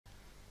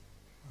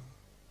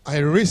I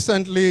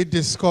recently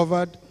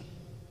discovered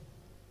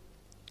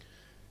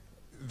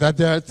that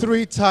there are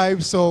 3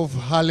 types of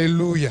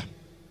hallelujah.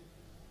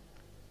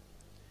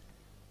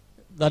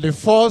 That the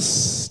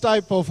first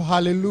type of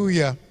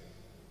hallelujah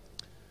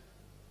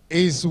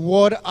is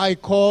what I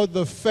call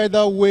the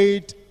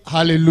featherweight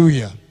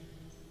hallelujah.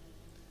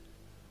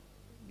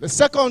 The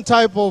second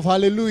type of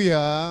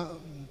hallelujah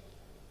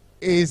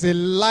is a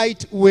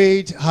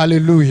lightweight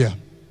hallelujah.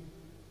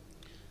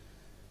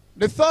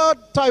 The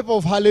third type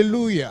of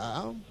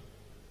hallelujah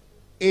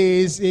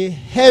is a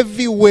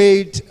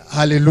heavyweight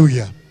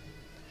hallelujah.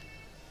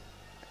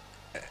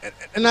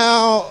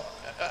 Now,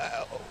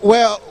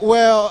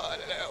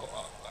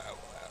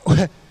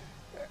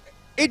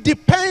 it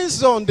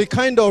depends on the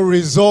kind of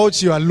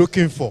results you are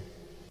looking for.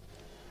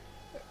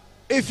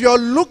 If you're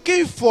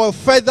looking for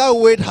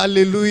featherweight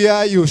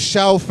hallelujah, you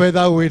shout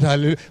featherweight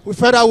hallelujah. With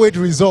featherweight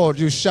result,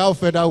 you shout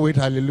featherweight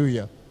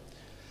hallelujah.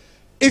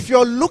 If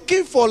you're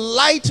looking for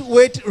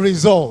lightweight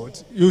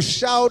result, you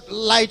shout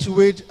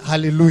lightweight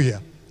hallelujah.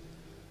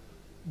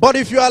 But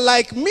if you are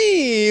like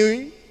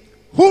me,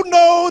 who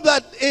know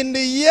that in the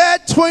year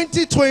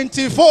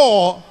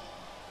 2024,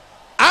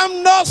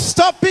 I'm not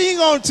stopping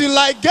until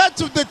I get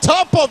to the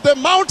top of the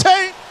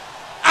mountain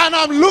and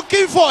I'm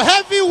looking for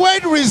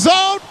heavyweight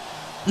result,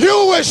 you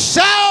will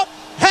shout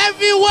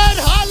heavyweight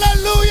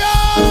hallelujah.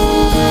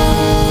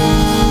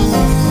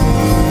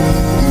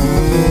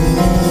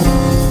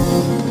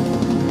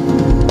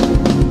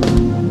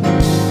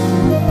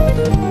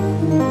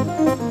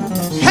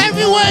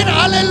 Heavyweight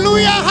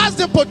hallelujah has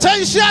the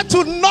potential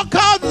to knock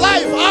out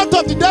life out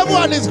of the devil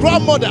and his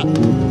grandmother.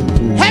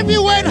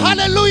 Heavyweight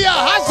hallelujah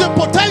has the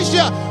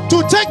potential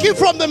to take you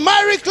from the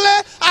miry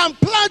clay and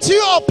plant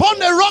you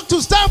upon a rock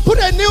to stand, put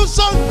a new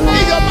song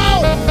in your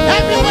mouth.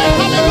 Heavyweight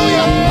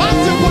hallelujah has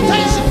the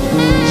potential.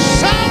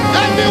 Shout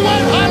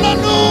heavyweight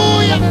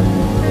hallelujah.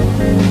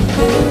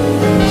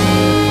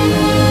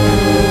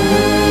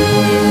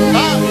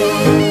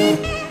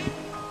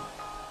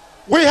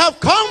 We have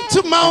come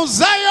to Mount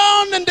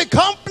Zion in the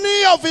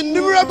company of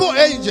innumerable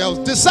angels,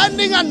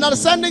 descending and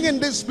ascending in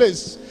this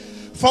place.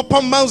 For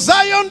upon Mount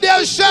Zion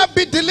there shall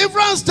be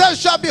deliverance, there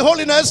shall be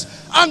holiness,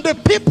 and the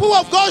people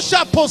of God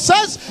shall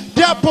possess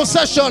their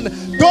possession.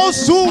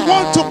 Those who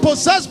want to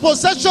possess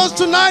possessions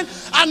tonight,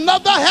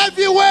 another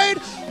heavyweight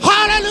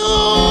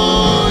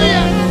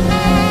hallelujah.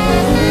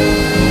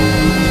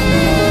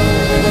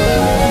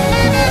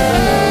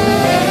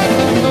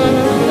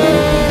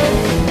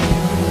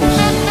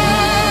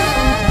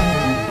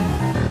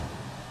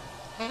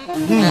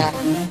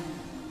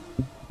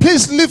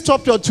 Please lift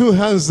up your 2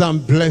 hands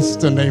and bless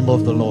the name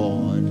of the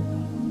Lord.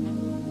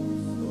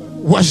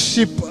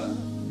 Worship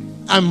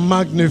and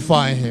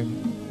magnify him.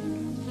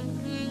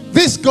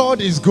 This God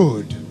is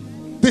good.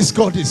 This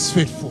God is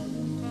faithful.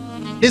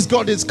 This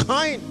God is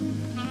kind.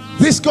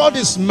 This God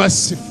is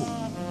merciful.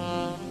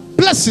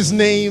 Bless his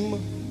name.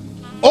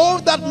 Oh,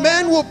 that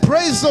men will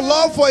praise the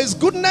Lord for his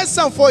goodness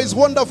and for his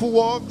wonderful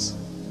works.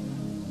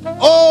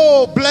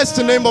 Oh, bless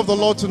the name of the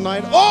Lord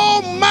tonight.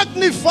 Oh,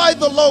 magnify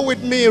the Lord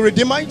with me,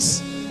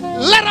 Redeemites.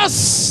 Let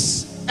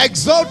us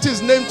exalt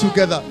his name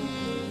together.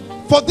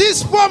 For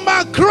this poor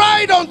man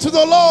cried unto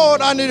the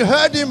Lord, and he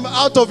heard him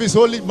out of his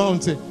holy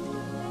mountain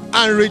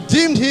and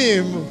redeemed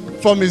him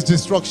from his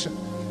destruction.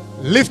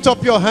 Lift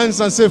up your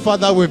hands and say,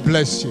 Father, we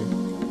bless you.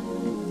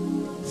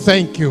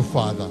 Thank you,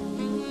 Father.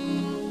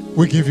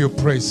 We give you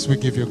praise. We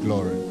give you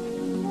glory.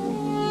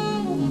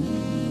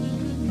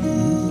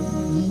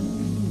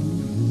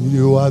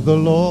 You are the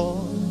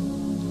Lord.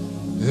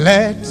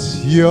 Let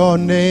your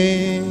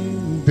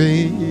name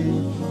be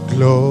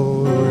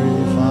glorified.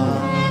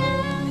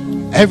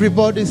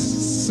 Everybody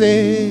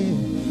say,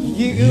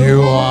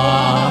 you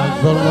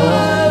are the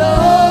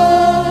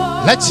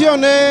Lord. Let your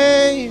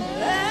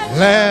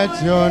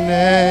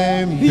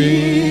name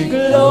be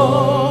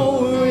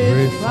glorified.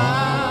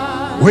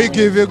 We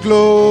give you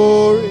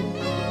glory.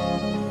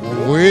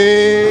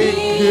 We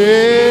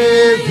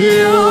give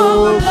you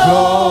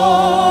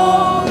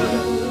glory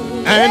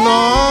and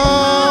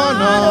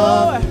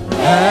honor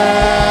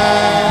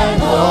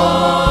and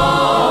honor.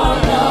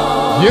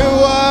 You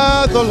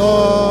are the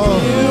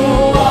Lord. You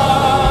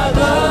are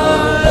the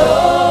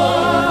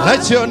Lord.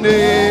 Let your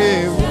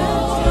name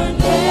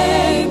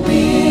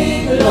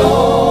be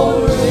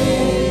glorified.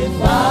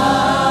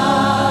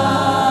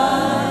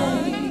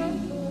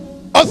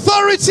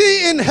 Authority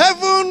in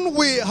heaven,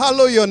 we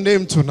hallow your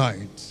name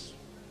tonight.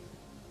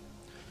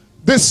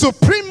 The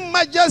supreme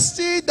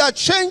majesty that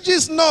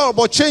changes not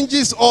but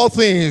changes all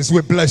things,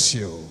 we bless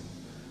you.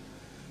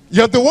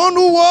 You're the one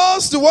who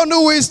was, the one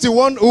who is, the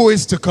one who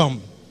is to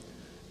come.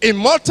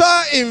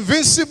 Immortal,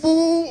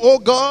 invincible, O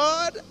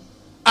God,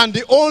 and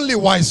the only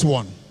wise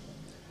one.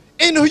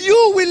 In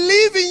you we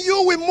live, in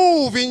you we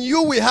move, in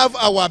you we have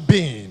our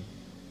being.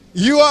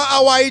 You are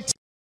our eternity.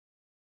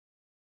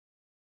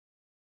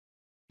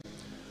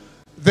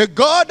 The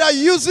God that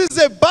uses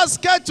a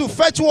basket to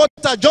fetch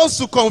water just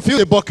to confuse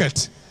the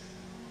bucket.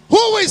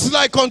 Who is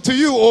like unto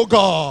you, O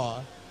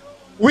God?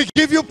 We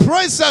give you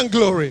praise and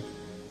glory.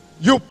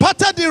 You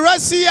parted the Red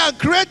Sea and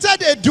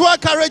created a dual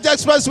carriage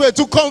expressway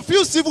to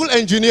confuse civil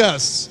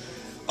engineers.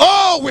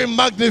 Oh, we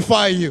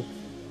magnify you.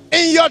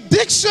 In your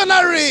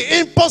dictionary,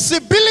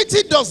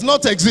 impossibility does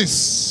not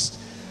exist.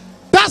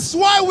 That's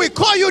why we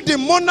call you the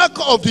monarch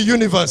of the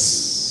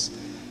universe.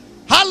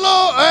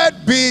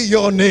 Hallowed be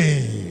your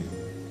name.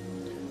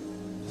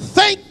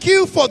 Thank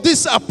you for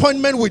this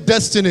appointment with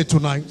destiny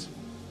tonight.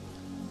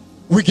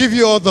 We give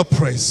you all the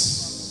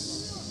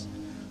praise.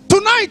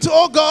 Tonight,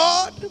 oh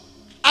God,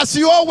 as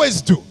you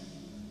always do,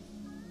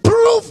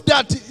 prove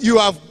that you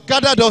have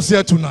gathered us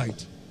here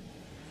tonight.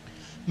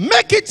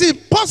 Make it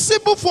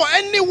impossible for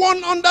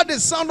anyone under the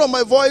sound of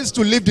my voice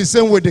to live the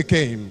same way they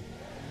came.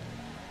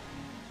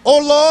 Oh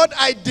Lord,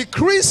 I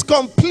decrease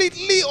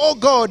completely, oh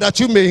God, that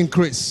you may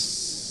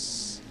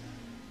increase.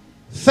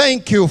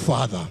 Thank you,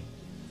 Father.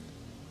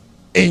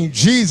 In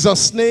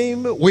Jesus'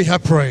 name we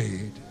have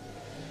prayed.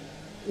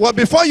 Well,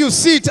 before you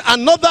sit,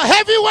 another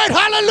heavyweight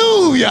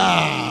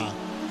hallelujah.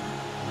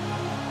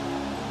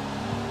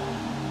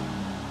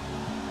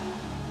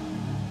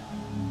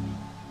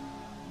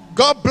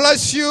 God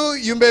bless you.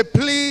 You may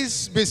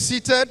please be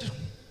seated.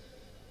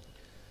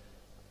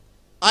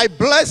 I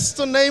bless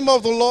the name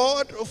of the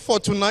Lord for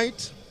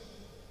tonight.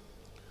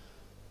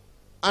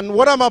 And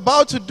what I'm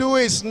about to do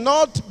is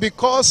not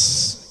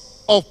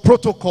because of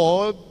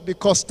protocol,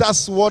 because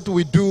that's what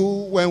we do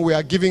when we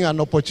are giving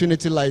an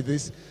opportunity like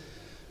this.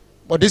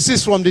 But this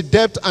is from the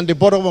depth and the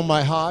bottom of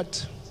my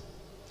heart.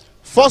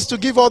 First, to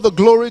give all the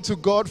glory to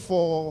God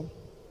for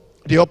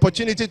the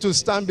opportunity to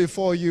stand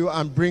before you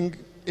and bring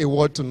a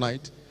word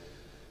tonight.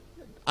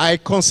 I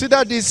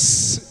consider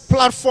this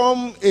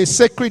platform a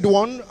sacred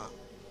one.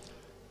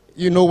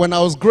 You know, when I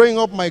was growing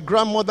up, my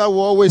grandmother would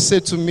always say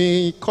to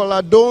me,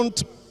 Kola,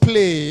 don't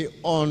play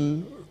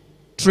on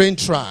train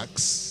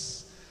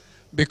tracks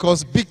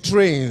because big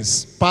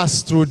trains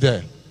pass through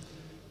there.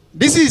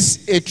 This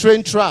is a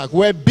train track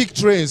where big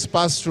trains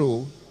pass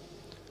through.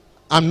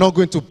 I'm not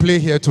going to play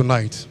here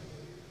tonight.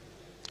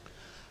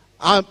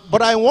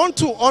 But I want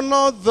to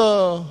honor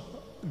the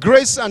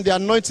grace and the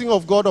anointing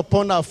of God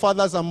upon our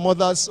fathers and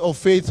mothers of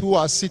faith who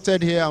are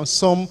seated here and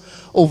some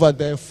over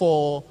there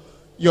for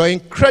your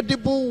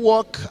incredible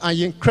work and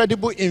your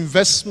incredible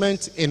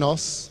investment in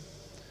us.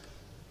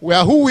 We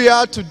are who we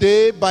are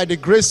today by the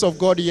grace of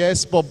God,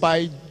 yes, but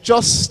by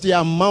just the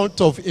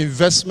amount of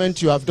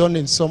investment you have done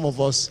in some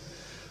of us.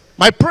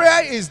 My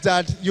prayer is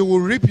that you will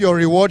reap your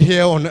reward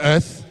here on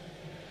earth.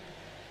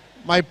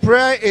 My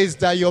prayer is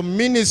that your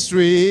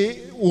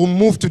ministry will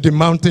move to the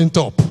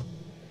mountaintop.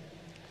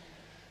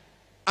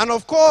 And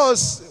of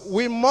course,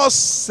 we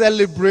must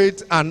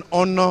celebrate and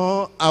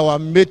honor our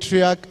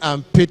matriarch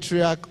and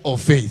patriarch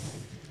of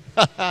faith.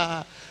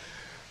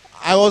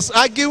 I was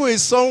arguing with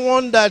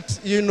someone that,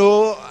 you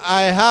know,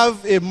 I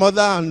have a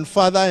mother and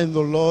father in the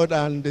Lord,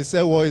 and they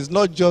said, well, it's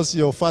not just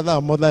your father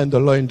and mother in the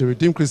Lord in the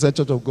Redeemed Christian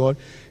Church of God,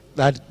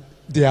 that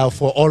they are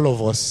for all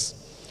of us.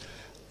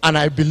 And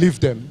I believe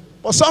them.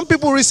 But some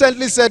people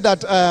recently said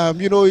that,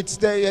 you know,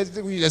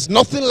 there's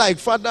nothing like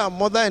father and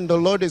mother in the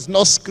Lord. It's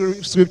not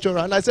scriptural.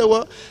 And I said,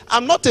 well,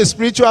 I'm not a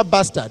spiritual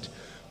bastard.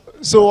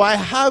 So I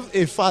have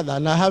a father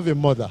and I have a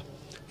mother.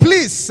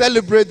 Please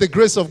celebrate the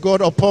grace of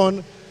God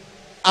upon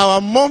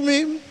our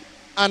mommy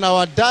and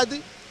our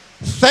daddy.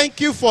 Thank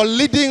you for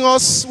leading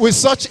us with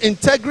such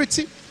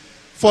integrity,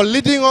 for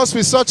leading us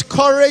with such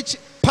courage,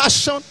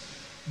 passion,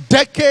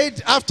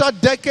 decade after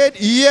decade,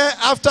 year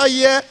after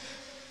year.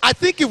 I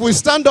think if we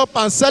stand up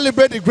and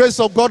celebrate the grace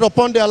of God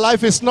upon their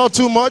life, it's not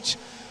too much.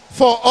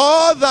 For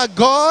all that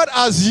God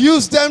has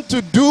used them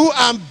to do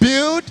and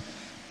build,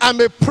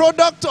 I'm a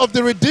product of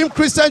the Redeemed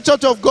Christian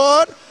Church of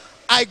God.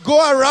 I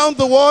go around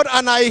the world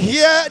and I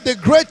hear the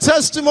great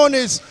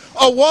testimonies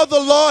of what the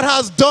Lord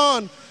has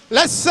done.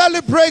 Let's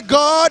celebrate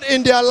God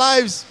in their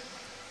lives.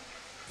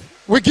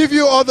 We give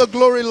you all the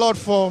glory, Lord,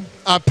 for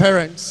our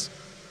parents.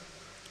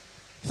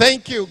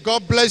 Thank you.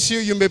 God bless you.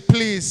 You may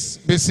please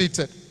be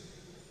seated.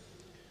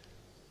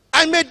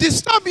 I may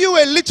disturb you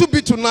a little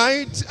bit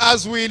tonight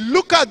as we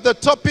look at the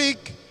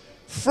topic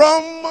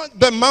from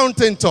the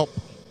mountaintop.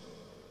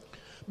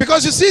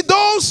 Because you see,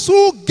 those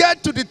who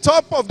get to the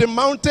top of the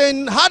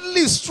mountain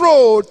hardly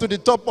stroll to the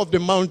top of the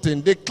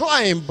mountain. They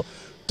climb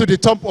to the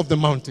top of the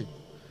mountain.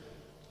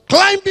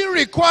 Climbing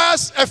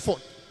requires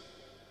effort.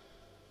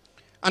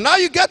 And now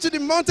you get to the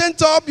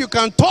mountaintop, you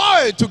can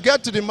toil to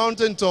get to the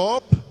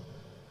mountaintop.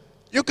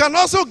 You can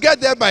also get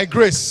there by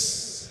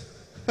grace.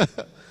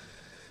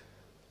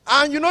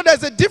 And you know,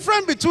 there's a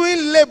difference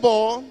between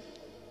labor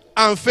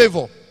and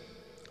favor.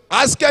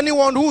 Ask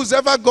anyone who's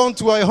ever gone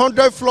to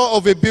 100th floor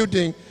of a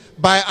building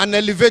by an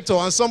elevator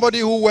and somebody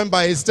who went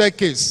by a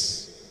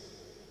staircase.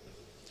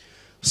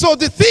 So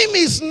the theme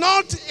is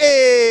not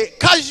a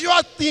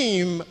casual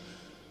theme,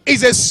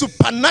 it's a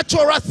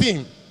supernatural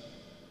theme.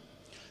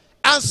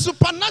 And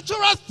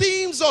supernatural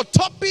themes or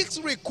topics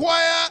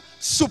require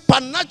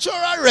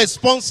supernatural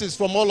responses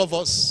from all of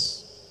us.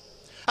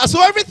 And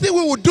so everything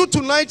we will do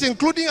tonight,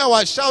 including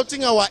our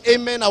shouting, our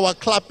amen, our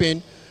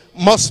clapping,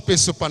 must be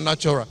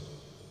supernatural.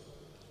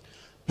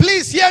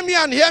 Please hear me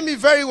and hear me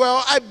very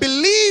well. I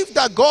believe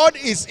that God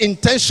is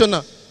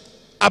intentional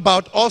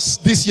about us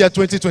this year,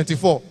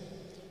 2024.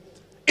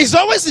 He's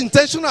always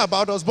intentional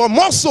about us, but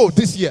more so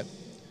this year.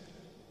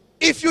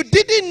 If you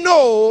didn't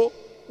know,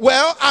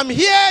 well, I'm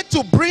here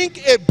to bring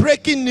a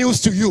breaking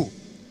news to you.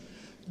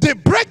 The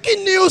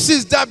breaking news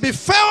is that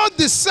before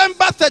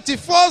December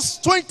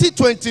 31st,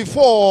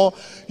 2024,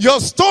 your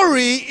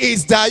story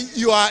is that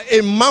you are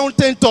a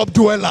mountaintop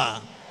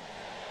dweller.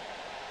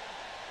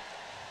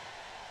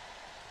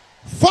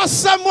 1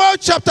 Samuel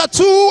chapter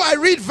 2, I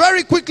read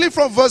very quickly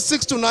from verse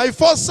 6 to 9.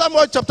 1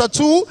 Samuel chapter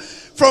 2,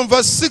 from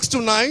verse 6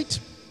 to 9.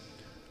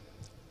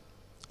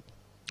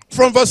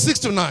 From verse 6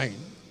 to 9.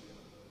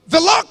 The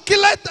Lord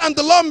killeth and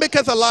the Lord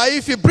maketh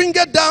alive. He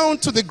bringeth down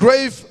to the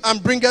grave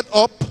and bringeth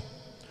up.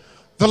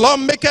 The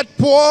Lord maketh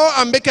poor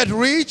and maketh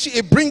rich.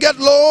 He bringeth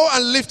low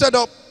and lifteth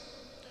up.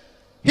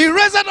 He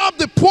raiseth up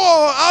the poor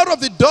out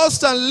of the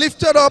dust and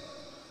lifted up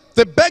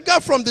the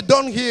beggar from the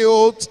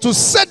dunghill to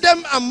set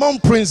them among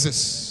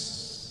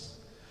princes,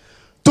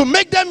 to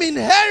make them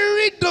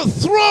inherit the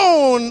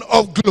throne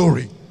of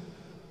glory.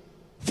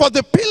 For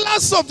the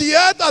pillars of the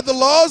earth are the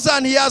Lord's,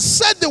 and he has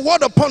set the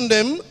word upon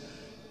them.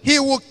 He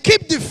will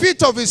keep the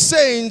feet of his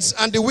saints,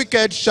 and the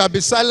wicked shall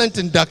be silent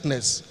in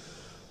darkness.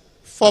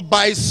 For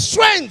by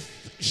strength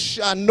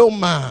shall no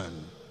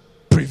man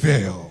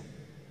prevail.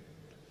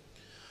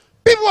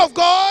 People of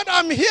God,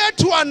 I'm here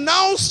to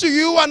announce to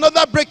you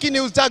another breaking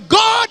news, that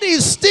God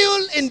is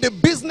still in the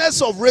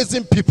business of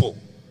raising people.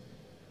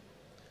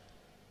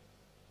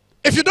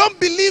 If you don't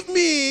believe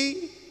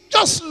me,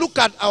 just look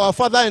at our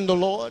Father in the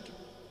Lord.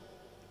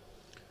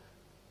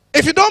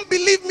 If you don't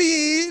believe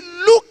me,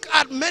 look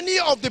at many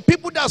of the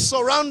people that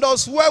surround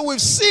us, where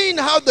we've seen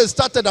how they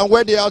started and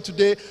where they are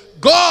today.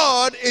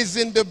 God is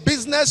in the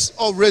business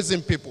of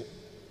raising people.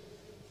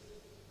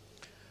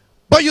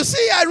 But you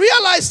see, I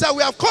realize that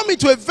we have come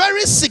into a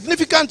very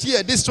significant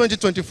year, this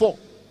 2024.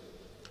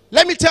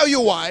 Let me tell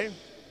you why.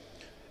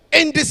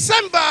 In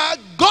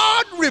December,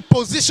 God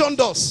repositioned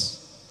us.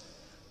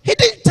 He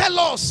didn't tell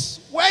us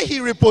where he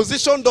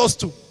repositioned us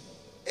to.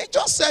 He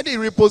just said he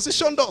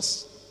repositioned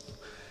us.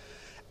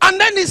 And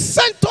then he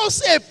sent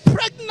us a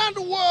pregnant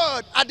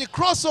word at the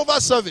crossover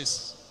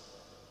service.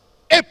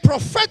 A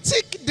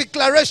prophetic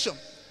declaration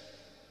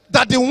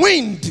that the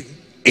wind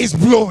is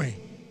blowing.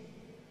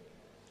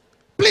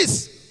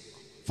 Please,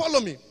 follow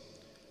me.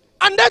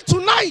 And then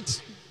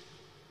tonight,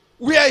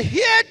 we are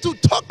here to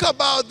talk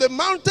about the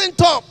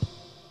mountaintop.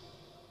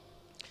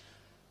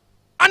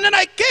 And then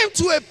I came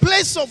to a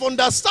place of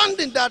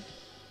understanding that,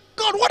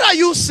 God, what are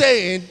you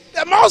saying?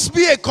 There must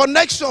be a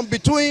connection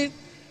between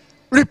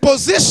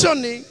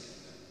repositioning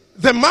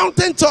the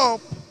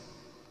mountaintop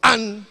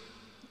and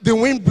the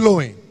wind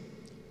blowing.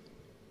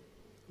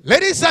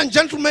 Ladies and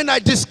gentlemen, I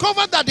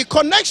discovered that the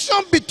connection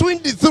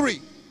between the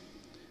three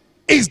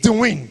is the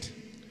wind.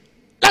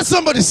 Let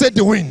somebody say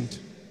the wind.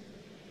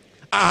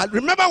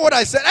 Remember what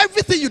I said.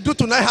 Everything you do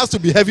tonight has to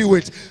be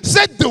heavyweight.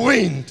 Say the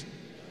wind.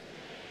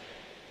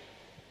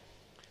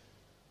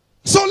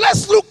 So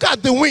let's look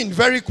at the wind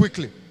very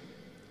quickly.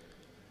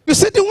 You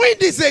see, the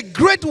wind is a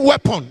great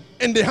weapon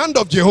in the hand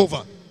of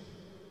Jehovah.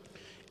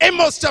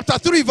 Amos chapter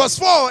 3 verse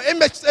 4.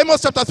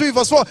 Amos chapter 3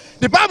 verse 4.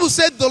 The Bible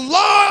said, the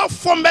Lord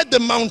formed the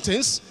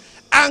mountains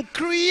and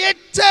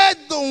created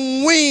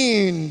the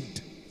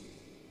wind.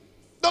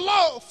 The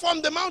Lord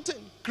formed the mountain,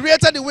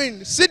 created the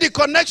wind. See the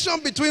connection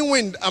between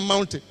wind and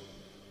mountain.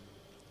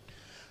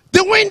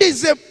 The wind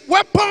is a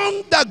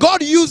weapon that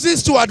God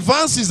uses to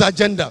advance his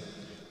agenda.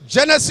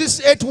 Genesis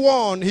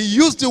 8:1, he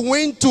used the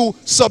wind to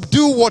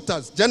subdue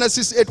waters.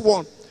 Genesis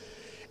 8:1.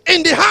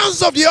 In the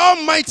hands of the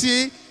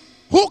Almighty,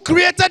 who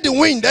created the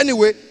wind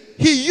anyway,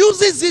 he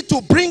uses it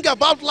to bring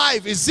about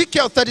life.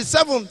 Ezekiel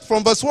 37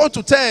 from verse 1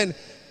 to 10.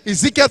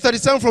 Ezekiel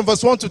 37 from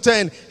verse 1 to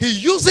 10. He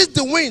uses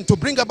the wind to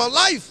bring about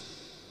life.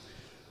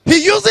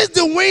 He uses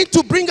the wind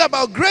to bring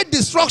about great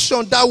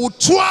destruction that will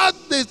thwart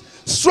the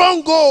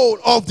stronghold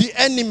of the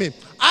enemy.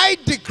 I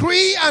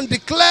decree and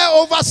declare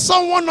over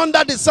someone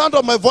under the sound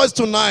of my voice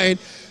tonight,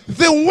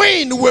 the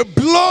wind will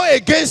blow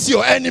against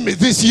your enemy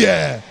this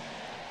year.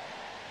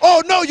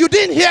 Oh no, you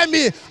didn't hear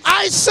me.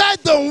 I said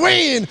the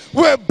wind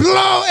will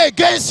blow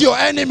against your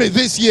enemy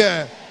this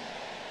year.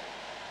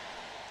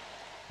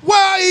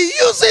 Well, he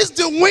uses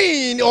the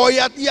wind, or he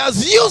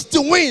has used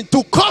the wind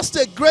to cause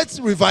a great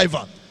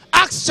revival.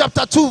 Acts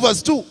chapter 2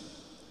 verse 2.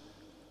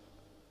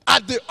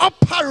 At the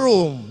upper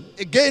room,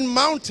 again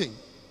mountain.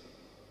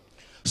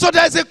 So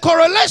there's a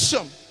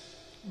correlation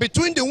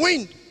between the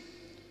wind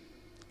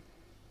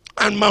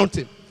and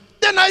mountain.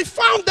 Then I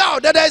found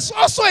out that there's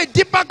also a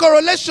deeper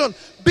correlation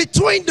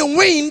between the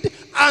wind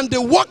and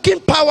the working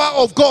power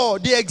of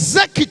God, the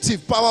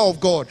executive power of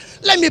God.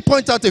 Let me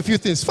point out a few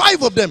things,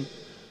 5 of them.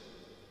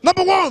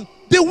 Number 1,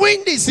 the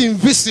wind is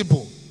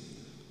invisible.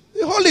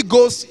 The Holy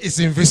Ghost is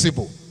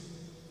invisible.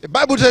 The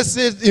Bible just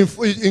says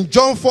in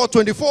John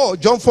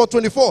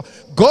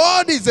 4:24,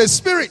 God is a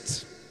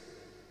spirit.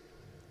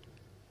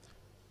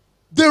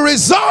 The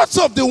results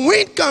of the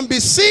wind can be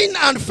seen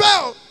and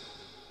felt.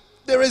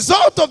 the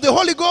result of the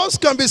Holy Ghost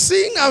can be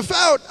seen and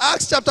felt.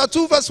 Acts chapter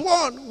 2 verse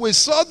 1. We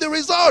saw the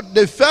result.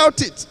 They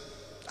felt it.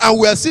 And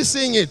we are still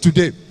seeing it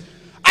today.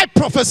 I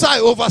prophesy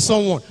over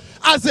someone.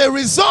 As a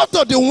result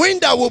of the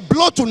wind that will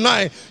blow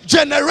tonight,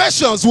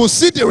 generations will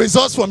see the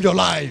results from your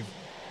life.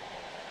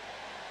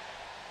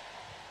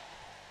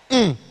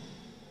 The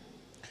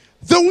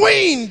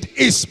wind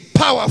is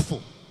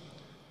powerful.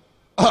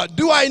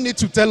 Do I need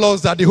to tell us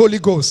that the Holy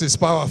Ghost is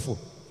powerful?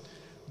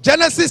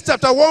 Genesis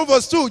chapter 1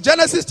 verse 2.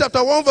 Genesis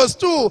chapter 1 verse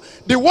 2.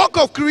 The work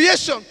of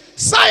creation.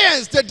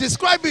 Science, they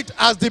describe it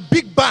as the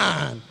Big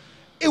Bang.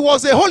 It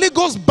was a Holy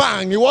Ghost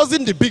bang. It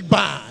wasn't the Big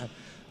Bang.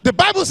 The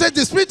Bible says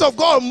the Spirit of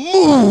God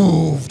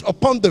moved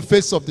upon the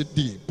face of the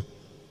deep.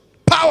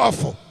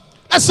 Powerful.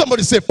 Let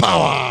somebody say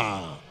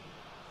power.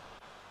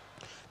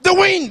 The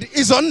wind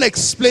is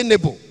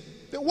unexplainable.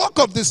 The work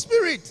of the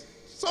Spirit.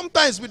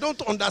 Sometimes we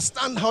don't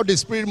understand how the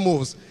Spirit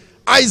moves.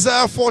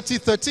 Isaiah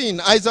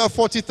 40:13. Isaiah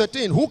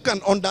 40:13. Who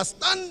can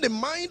understand the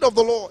mind of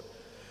the Lord?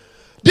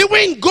 The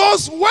wind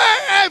goes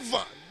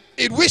wherever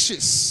it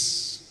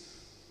wishes.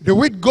 The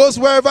wind goes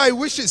wherever it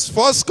wishes.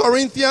 1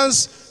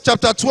 Corinthians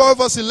chapter 12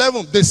 verse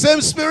 11. The same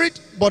Spirit,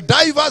 but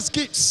diverse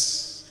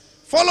gifts.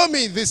 Follow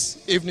me this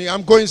evening.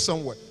 I'm going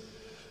somewhere.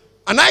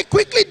 And I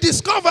quickly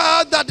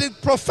discovered that the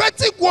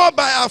prophetic word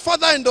by our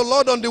Father in the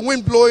Lord on the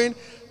wind blowing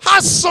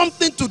has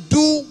something to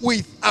do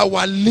with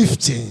our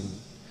lifting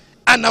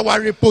and our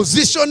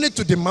repositioning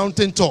to the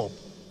mountaintop.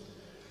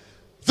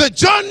 The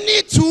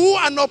journey to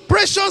and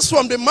operations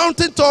from the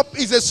mountaintop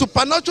is a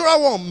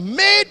supernatural one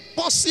made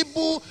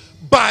possible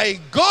by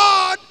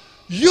God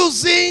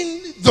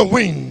using the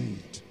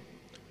wind.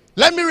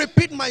 Let me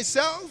repeat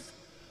myself.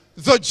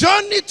 The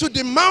journey to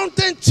the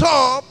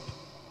mountaintop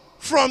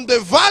from the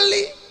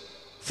valley,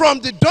 from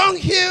the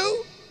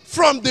dunghill,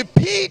 from the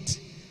pit,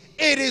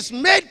 it is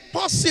made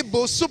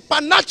possible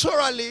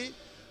supernaturally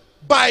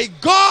by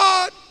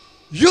God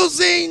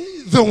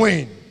using the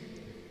wind.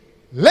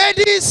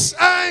 Ladies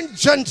and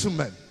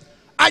gentlemen,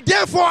 I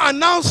therefore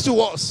announce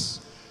to us,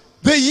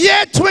 the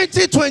year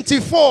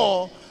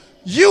 2024,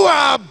 you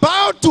are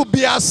about to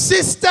be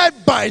assisted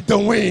by the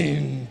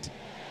wind.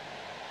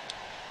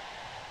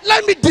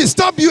 Let me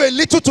disturb you a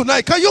little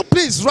tonight. Can you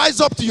please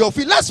rise up to your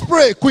feet? Let's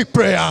pray a quick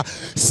prayer.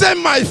 Say,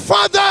 my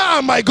Father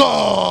and my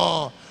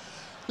God,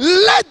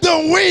 let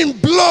the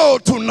wind blow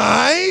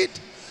tonight.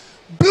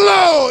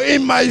 Blow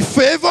in my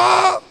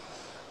favor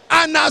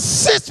and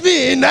assist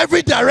me in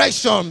every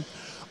direction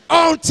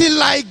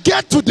until I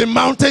get to the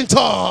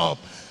mountaintop.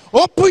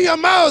 Open your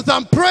mouth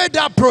and pray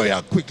that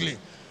prayer quickly.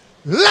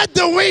 Let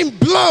the wind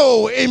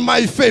blow in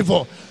my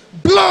favor.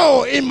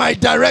 Blow in my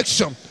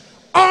direction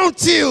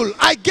until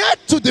I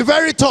get to the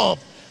very top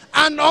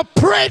and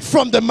operate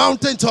from the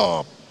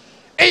mountaintop.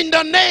 In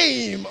the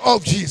name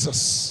of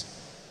Jesus.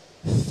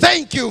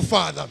 Thank you,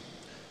 Father.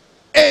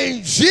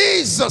 In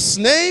Jesus'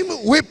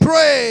 name we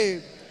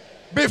pray.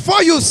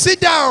 Before you sit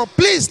down,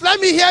 please let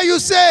me hear you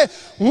say,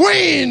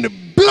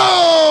 wind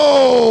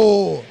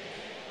blow.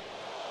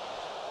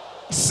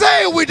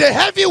 Say with a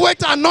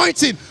heavyweight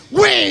anointing,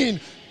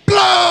 wind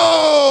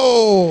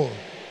blow.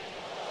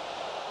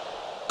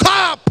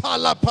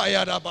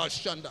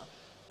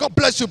 God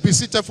bless you. Be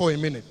seated for a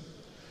minute.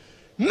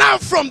 Now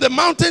from the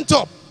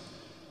mountaintop.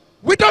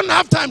 We don't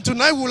have time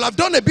tonight. We'll have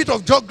done a bit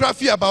of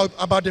geography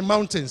about the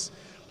mountains.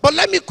 But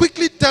let me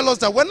quickly tell us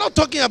that we're not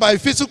talking about a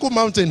physical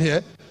mountain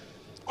here.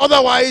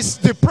 Otherwise,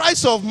 the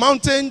price of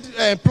mountain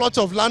plot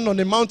of land on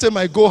the mountain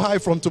might go high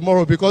from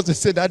tomorrow, because they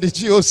said that the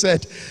GO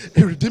said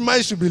a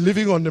redeemer should be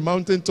living on the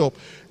mountaintop.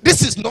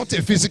 This is not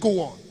a physical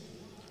one.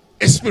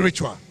 It's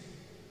spiritual.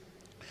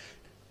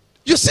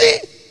 You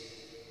see,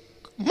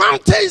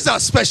 mountains are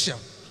special.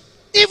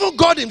 Even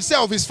God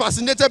himself is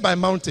fascinated by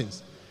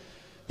mountains.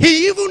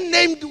 He even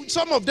named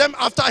some of them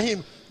after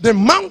him, the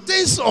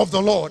mountains of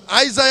the Lord.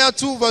 Isaiah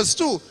 2 verse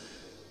 2.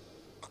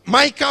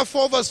 Micah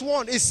 4 verse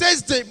 1. It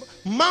says the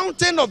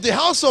mountain of the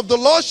house of the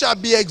Lord shall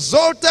be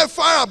exalted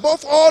far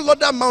above all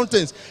other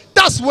mountains.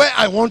 That's where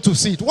I want to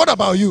see it. What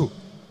about you?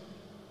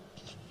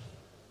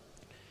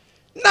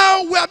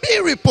 Now we are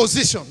being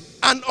repositioned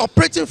and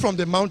operating from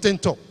the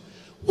mountaintop.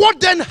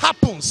 What then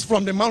happens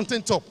from the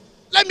mountaintop?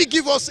 Let me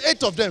give us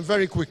 8 of them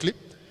very quickly.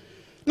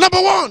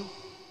 Number 1,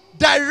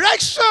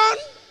 direction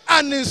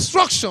and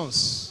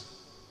instructions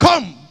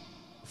come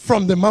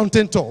from the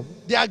mountaintop.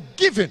 They are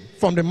given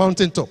from the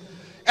mountaintop.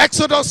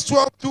 Exodus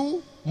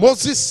 12:2,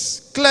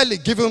 Moses clearly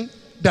given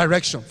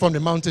direction from the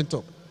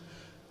mountaintop.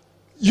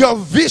 Your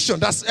vision,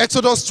 that's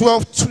Exodus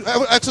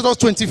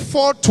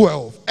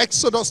 24:12.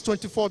 Exodus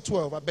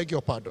 24:12, I beg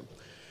your pardon.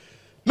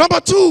 Number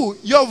 2,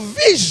 your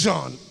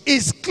vision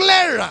is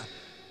clearer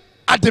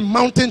at the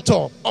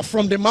mountaintop or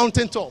from the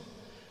mountaintop.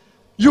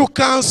 You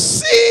can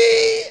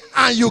see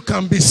and you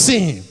can be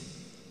seen.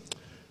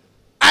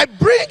 I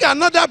bring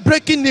another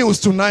breaking news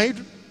tonight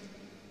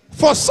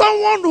for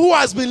someone who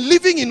has been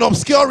living in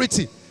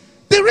obscurity.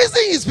 The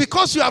reason is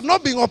because you have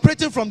not been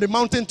operating from the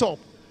mountaintop.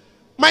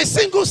 My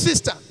single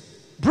sister,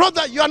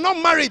 brother, you are not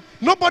married.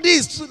 Nobody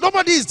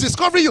is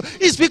discovering you.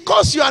 It's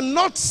because you are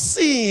not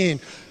seeing.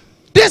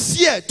 This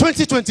year,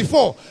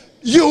 2024,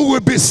 you will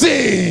be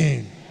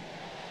seen.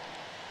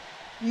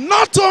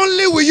 Not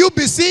only will you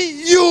be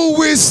seen, you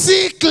will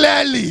see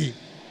clearly.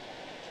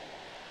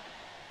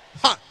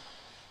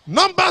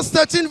 Numbers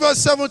 13 verse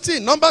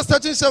 17. Numbers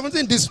 13,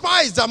 17. The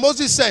spies that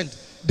Moses sent,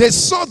 they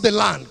saw the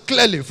land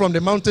clearly from the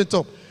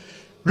mountaintop.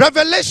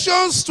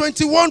 Revelations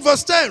 21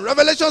 verse 10.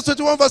 Revelations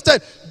 21 verse 10.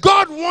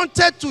 God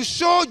wanted to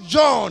show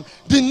John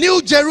the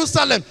new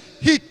Jerusalem.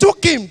 He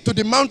took him to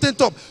the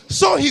mountaintop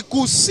so he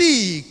could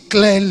see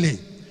clearly.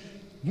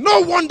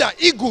 No wonder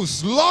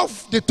eagles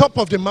love the top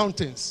of the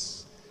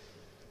mountains.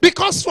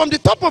 Because from the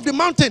top of the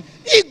mountain,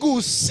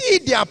 eagles see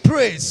their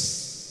prey.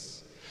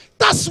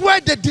 That's where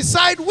they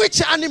decide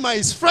which animal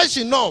is fresh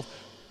enough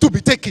to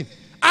be taken.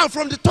 And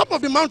from the top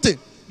of the mountain,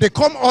 they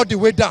come all the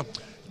way down.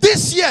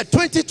 This year,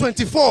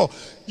 2024,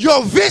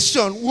 your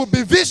vision will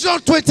be Vision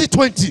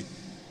 2020.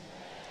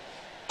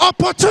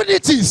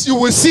 Opportunities, you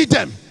will see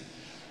them.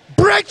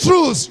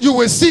 Breakthroughs, you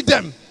will see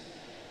them.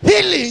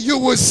 Healing, you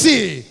will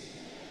see.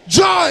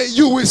 Joy,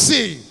 you will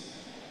see.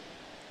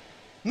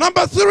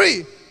 Number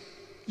 3,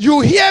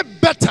 you hear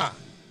better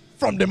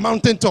from the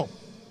mountaintop.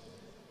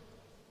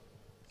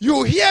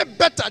 You hear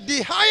better.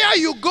 The higher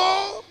you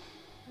go,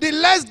 the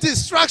less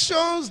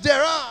distractions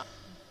there are.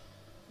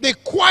 The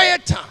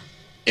quieter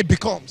it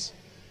becomes.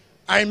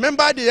 I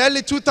remember the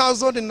early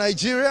 2000s in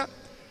Nigeria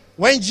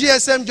when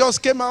GSM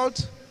just came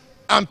out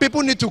and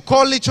people need to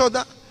call each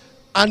other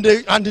and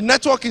the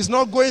network is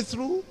not going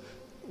through.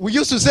 We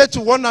used to say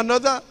to one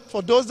another,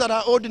 for those that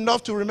are old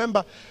enough to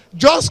remember,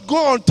 just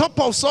go on top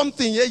of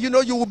something, you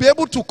know, you will be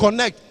able to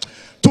connect.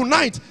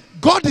 Tonight,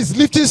 God is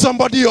lifting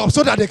somebody up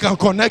so that they can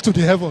connect to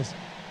the heavens.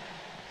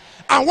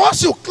 And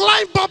once you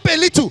climb up a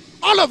little,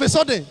 all of a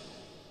sudden,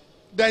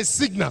 there is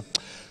signal.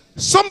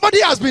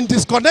 Somebody has been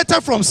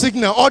disconnected from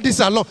signal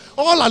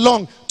all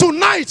along.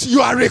 Tonight,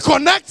 you are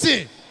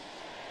reconnecting.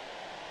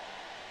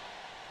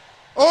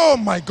 Oh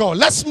my God,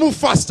 let's move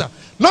faster.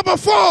 Number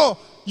 4,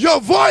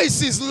 your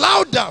voice is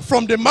louder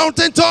from the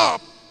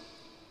mountaintop.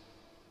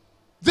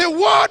 The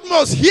world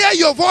must hear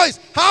your voice.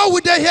 How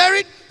would they hear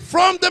it?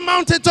 From the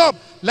mountaintop.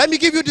 Let me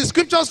give you the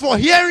scriptures for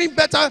hearing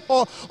better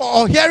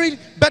or hearing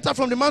better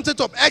from the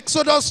mountaintop.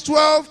 Exodus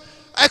 12,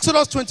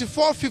 Exodus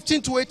 24,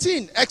 15 to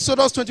 18.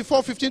 Exodus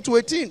 24, 15 to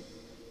 18.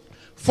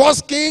 1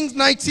 Kings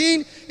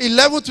 19,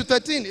 11 to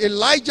 13.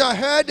 Elijah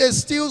heard a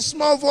still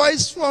small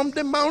voice from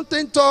the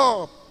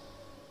mountaintop.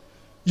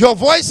 Your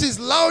voice is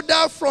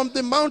louder from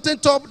the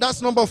mountaintop.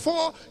 That's number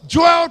 4.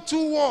 Joel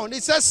 2:1.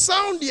 It says,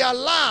 sound the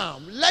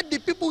alarm. Let the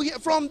people hear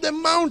from the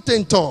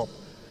mountaintop.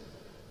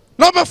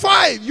 Number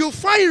 5, you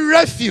find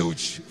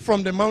refuge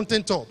from the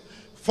mountaintop.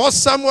 1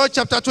 Samuel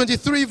chapter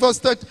 23 verse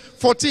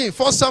 14.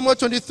 1 Samuel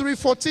 23,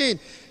 14.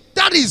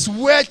 That is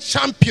where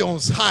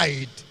champions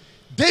hide.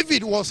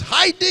 David was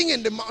hiding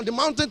in the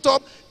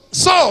mountaintop.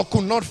 Saul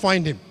could not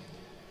find him.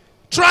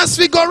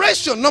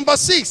 Transfiguration, number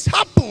 6,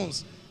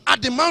 happens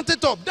at the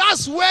mountaintop.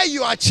 That's where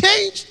you are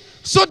changed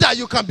so that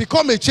you can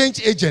become a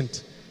change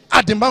agent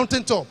at the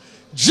mountaintop.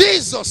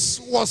 Jesus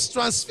was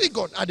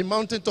transfigured at the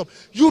mountaintop.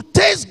 You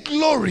taste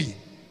glory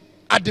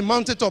at the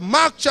mountaintop.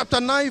 Mark chapter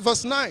 9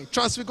 verse 9.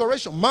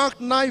 Transfiguration. Mark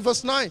 9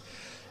 verse 9.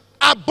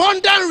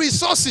 Abundant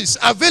resources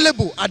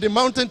available at the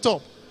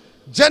mountaintop.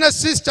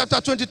 Genesis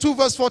chapter 22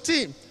 verse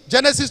 14.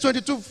 Genesis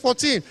 22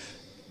 14.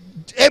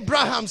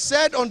 Abraham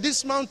said, on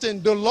this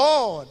mountain the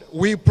Lord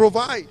will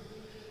provide.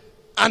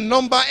 And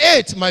number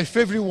 8, my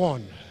favorite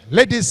one,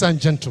 ladies and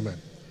gentlemen,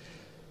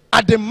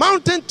 at the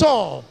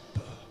mountaintop,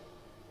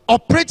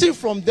 operating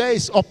from there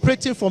is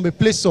operating from a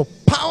place of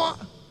power,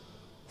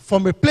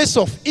 from a place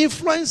of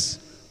influence,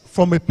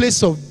 from a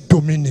place of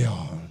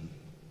dominion.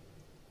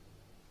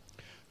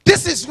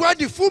 This is where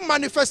the full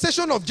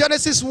manifestation of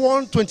Genesis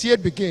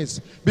 1:28 begins.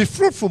 Be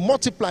fruitful,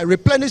 multiply,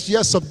 replenish,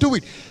 yes, subdue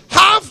it.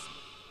 Have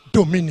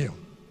dominion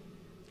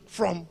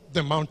from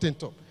the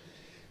mountaintop.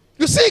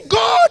 You see,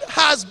 God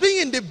has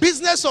been in the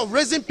business of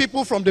raising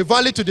people from the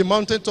valley to the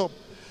mountaintop.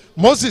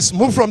 Moses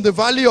moved from the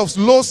valley of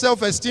low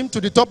self-esteem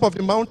to the top of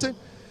the mountain.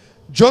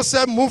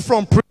 Joseph moved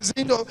from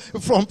prison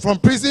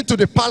to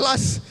the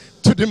palace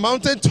to the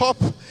mountaintop.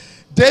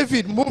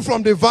 David moved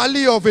from the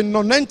valley of a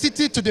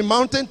non-entity to the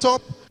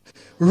mountaintop.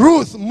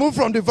 Ruth moved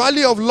from the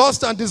valley of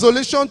lust and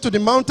desolation to the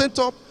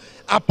mountaintop.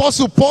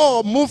 Apostle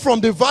Paul moved from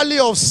the valley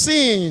of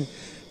sin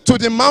to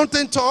the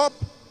mountaintop.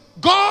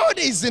 God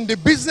is in the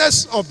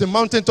business of the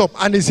mountaintop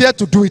and is here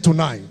to do it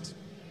tonight.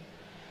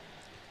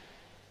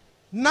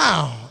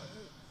 Now,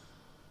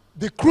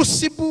 the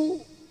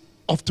crucible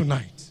of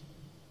tonight.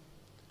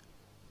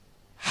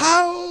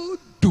 How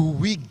do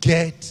we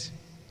get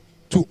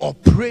to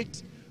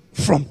operate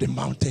from the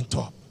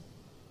mountaintop?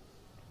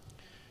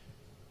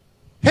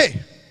 Hey,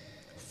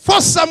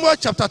 1 Samuel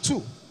chapter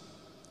 2.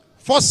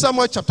 1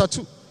 Samuel chapter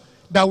 2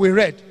 that we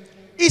read.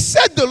 He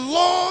said the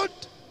Lord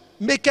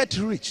maketh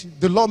rich,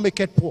 the Lord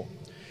maketh poor.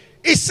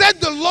 He said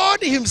the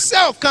Lord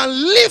himself can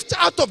lift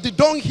out of the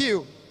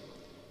dunghill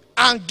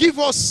and give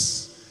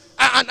us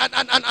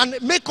and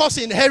make us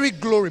inherit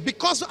glory.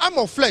 Because I'm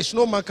of flesh,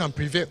 no man can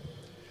prevail.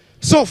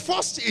 So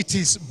first it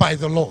is by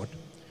the Lord.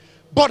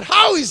 But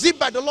how is it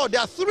by the Lord?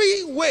 There are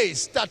three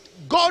ways that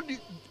God,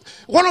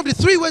 one of the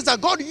three ways that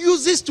God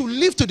uses to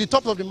lift to the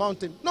top of the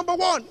mountain. Number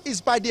one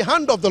is by the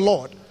hand of the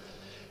Lord.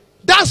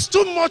 That's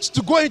too much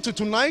to go into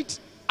tonight.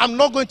 I'm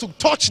not going to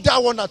touch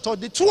that one at all.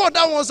 The two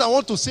other ones I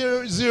want to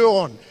zero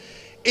on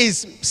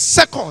is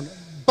second,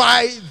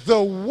 by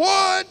the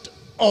word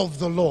of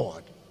the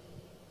Lord.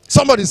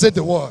 Somebody said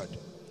the word.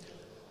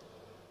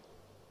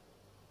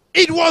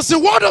 It was the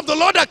word of the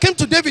Lord that came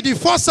to David in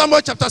 1 Samuel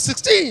chapter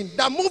 16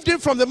 that moved him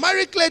from the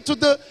miry clay to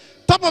the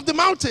top of the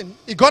mountain.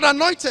 He got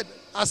anointed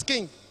as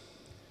king.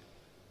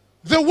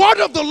 The word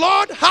of the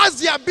Lord has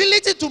the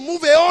ability to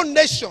move a whole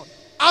nation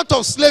out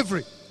of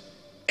slavery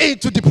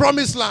into the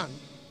promised land.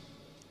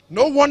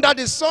 No wonder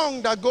the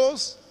song that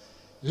goes,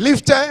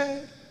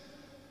 lifted,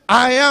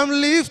 I am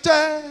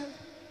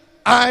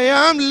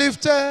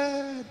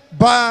lifted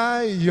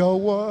by your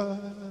word,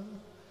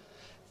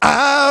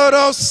 out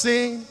of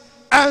sin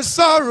and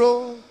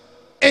sorrow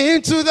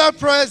into the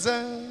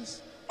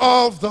presence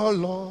of the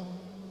Lord.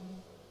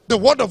 The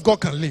word of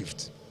God can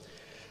lift.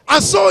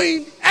 And so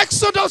in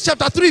Exodus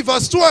chapter 3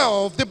 verse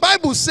 12, the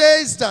Bible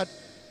says that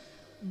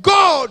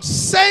God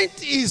sent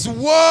his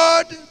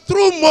word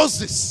through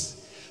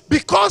Moses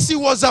because he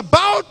was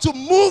about to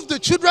move the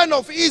children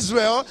of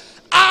Israel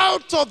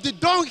out of the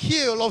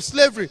dunghill of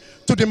slavery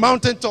to the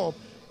mountaintop.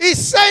 He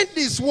sent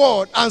his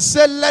word and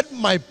said, let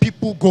my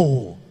people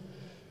go.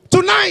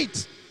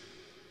 Tonight,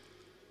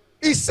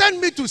 he sent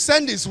me to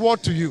send his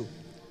word to you.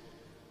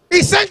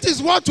 He sent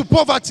his word to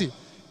poverty.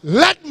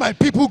 Let my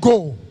people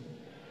go.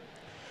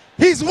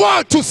 His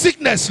word to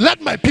sickness. Let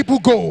my people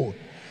go.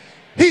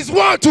 His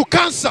word to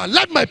cancer.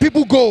 Let my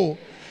people go.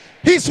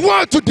 His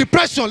word to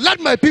depression. Let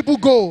my people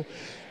go.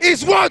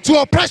 His word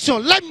to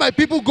oppression. Let my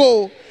people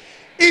go.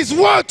 His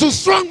word to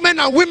strong men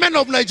and women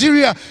of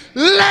Nigeria.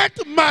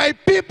 Let my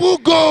people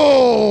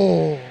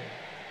go.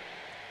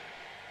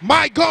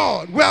 My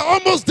God, we're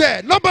almost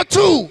there. Number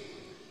two,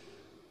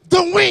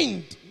 the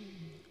wind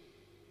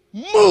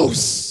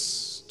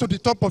moves to the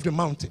top of the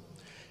mountain.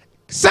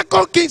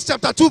 2 Kings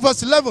chapter 2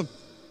 verse 11.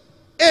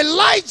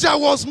 Elijah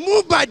was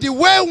moved by the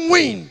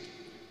whirlwind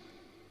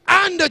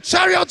and the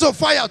chariots of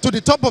fire to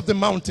the top of the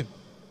mountain.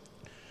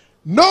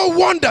 No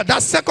wonder that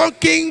 2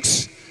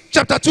 Kings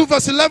chapter 2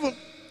 verse 11.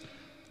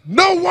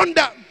 No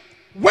wonder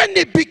when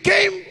it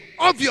became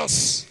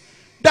obvious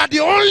that the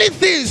only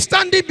thing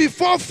standing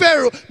before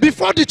Pharaoh,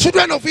 before the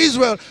children of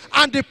Israel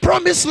and the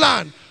promised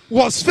land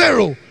was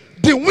Pharaoh,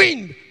 the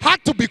wind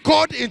had to be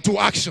called into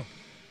action.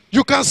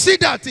 You can see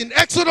that in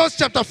Exodus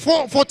chapter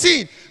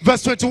 14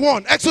 verse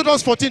 21.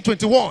 Exodus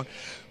 14:21.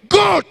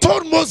 God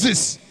told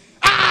Moses,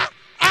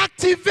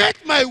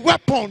 activate my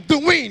weapon, the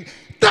wind.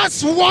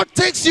 That's what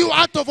takes you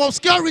out of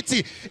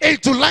obscurity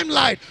into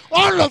limelight.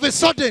 All of a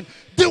sudden,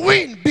 the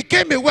wind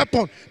became a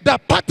weapon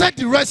that parted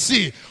the Red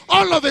Sea.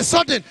 All of a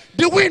sudden,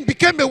 the wind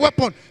became a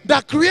weapon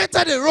that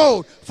created a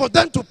road for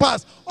them to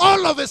pass.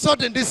 All of a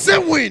sudden, the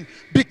same wind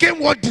became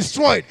what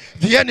destroyed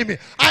the enemy.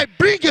 I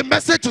bring a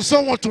message to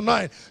someone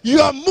tonight.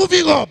 You are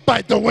moving up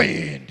by the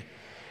wind.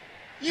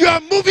 You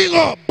are moving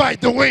up by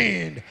the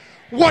wind.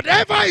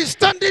 Whatever is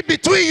standing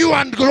between you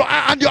and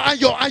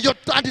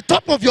the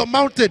top of your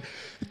mountain,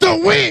 the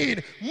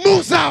wind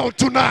moves out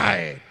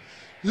tonight.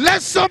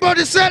 Let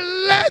somebody say,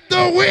 let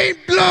the wind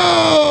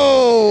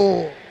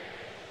blow.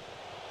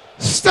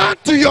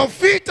 Stand to your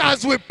feet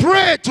as we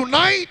pray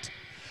tonight.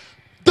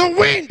 The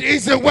wind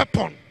is a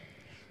weapon.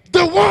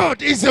 The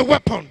word is a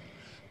weapon.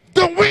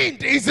 The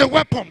wind is a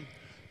weapon.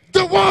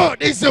 The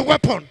word is a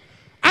weapon.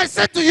 I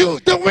said to you,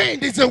 the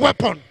wind is a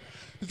weapon.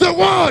 The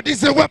word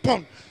is a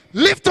weapon.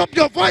 Lift up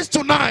your voice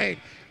tonight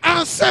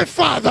and say,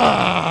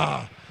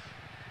 Father,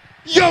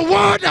 your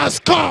word has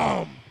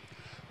come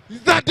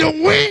that the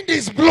wind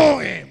is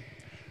blowing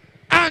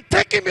and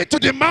taking me to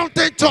the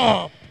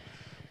mountaintop.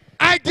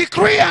 I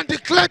decree and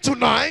declare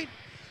tonight,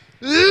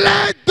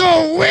 let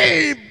the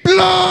wind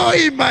blow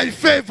in my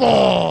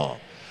favor.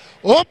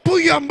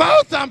 Open your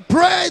mouth and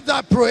pray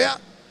that prayer.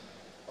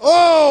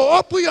 Oh,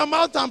 open your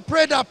mouth and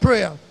pray that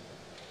prayer.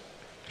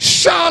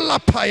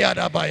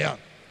 Shalapayadabaya.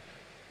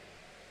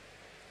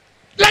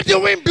 Let the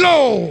wind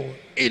blow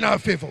in our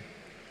favor.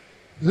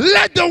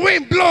 Let the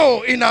wind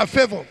blow in our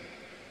favor.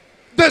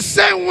 The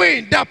same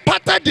wind that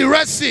parted the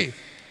Red Sea,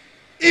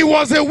 it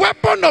was a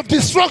weapon of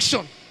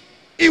destruction.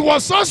 It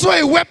was also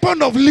a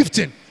weapon of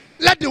lifting.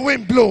 Let the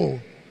wind blow.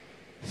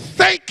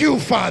 Thank you,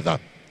 Father.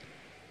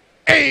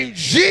 In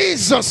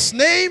Jesus'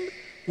 name,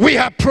 we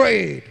have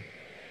prayed.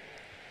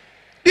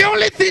 The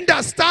only thing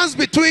that stands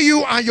between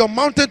you and your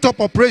mountaintop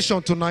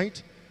operation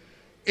tonight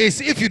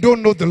is if you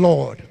don't know the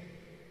Lord.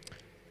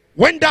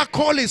 When that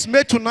call is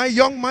made tonight,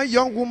 young man,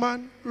 young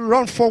woman,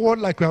 run forward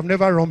like we have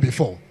never run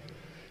before.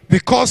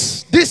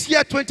 Because this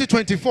year,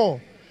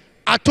 2024,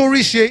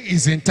 Atorishe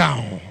is in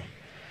town.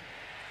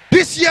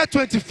 This year,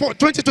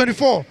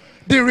 2024,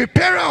 the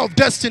repairer of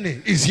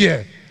destiny is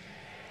here.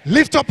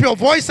 Lift up your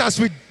voice as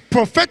we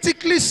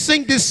prophetically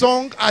sing this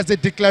song as a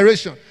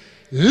declaration.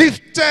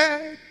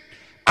 Lifted,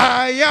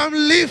 I am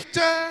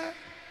lifted.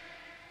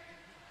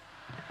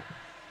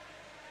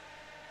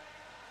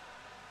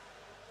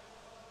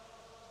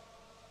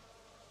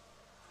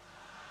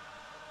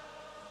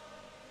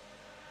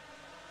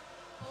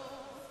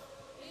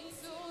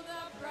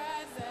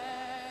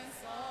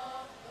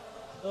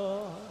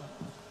 Lord.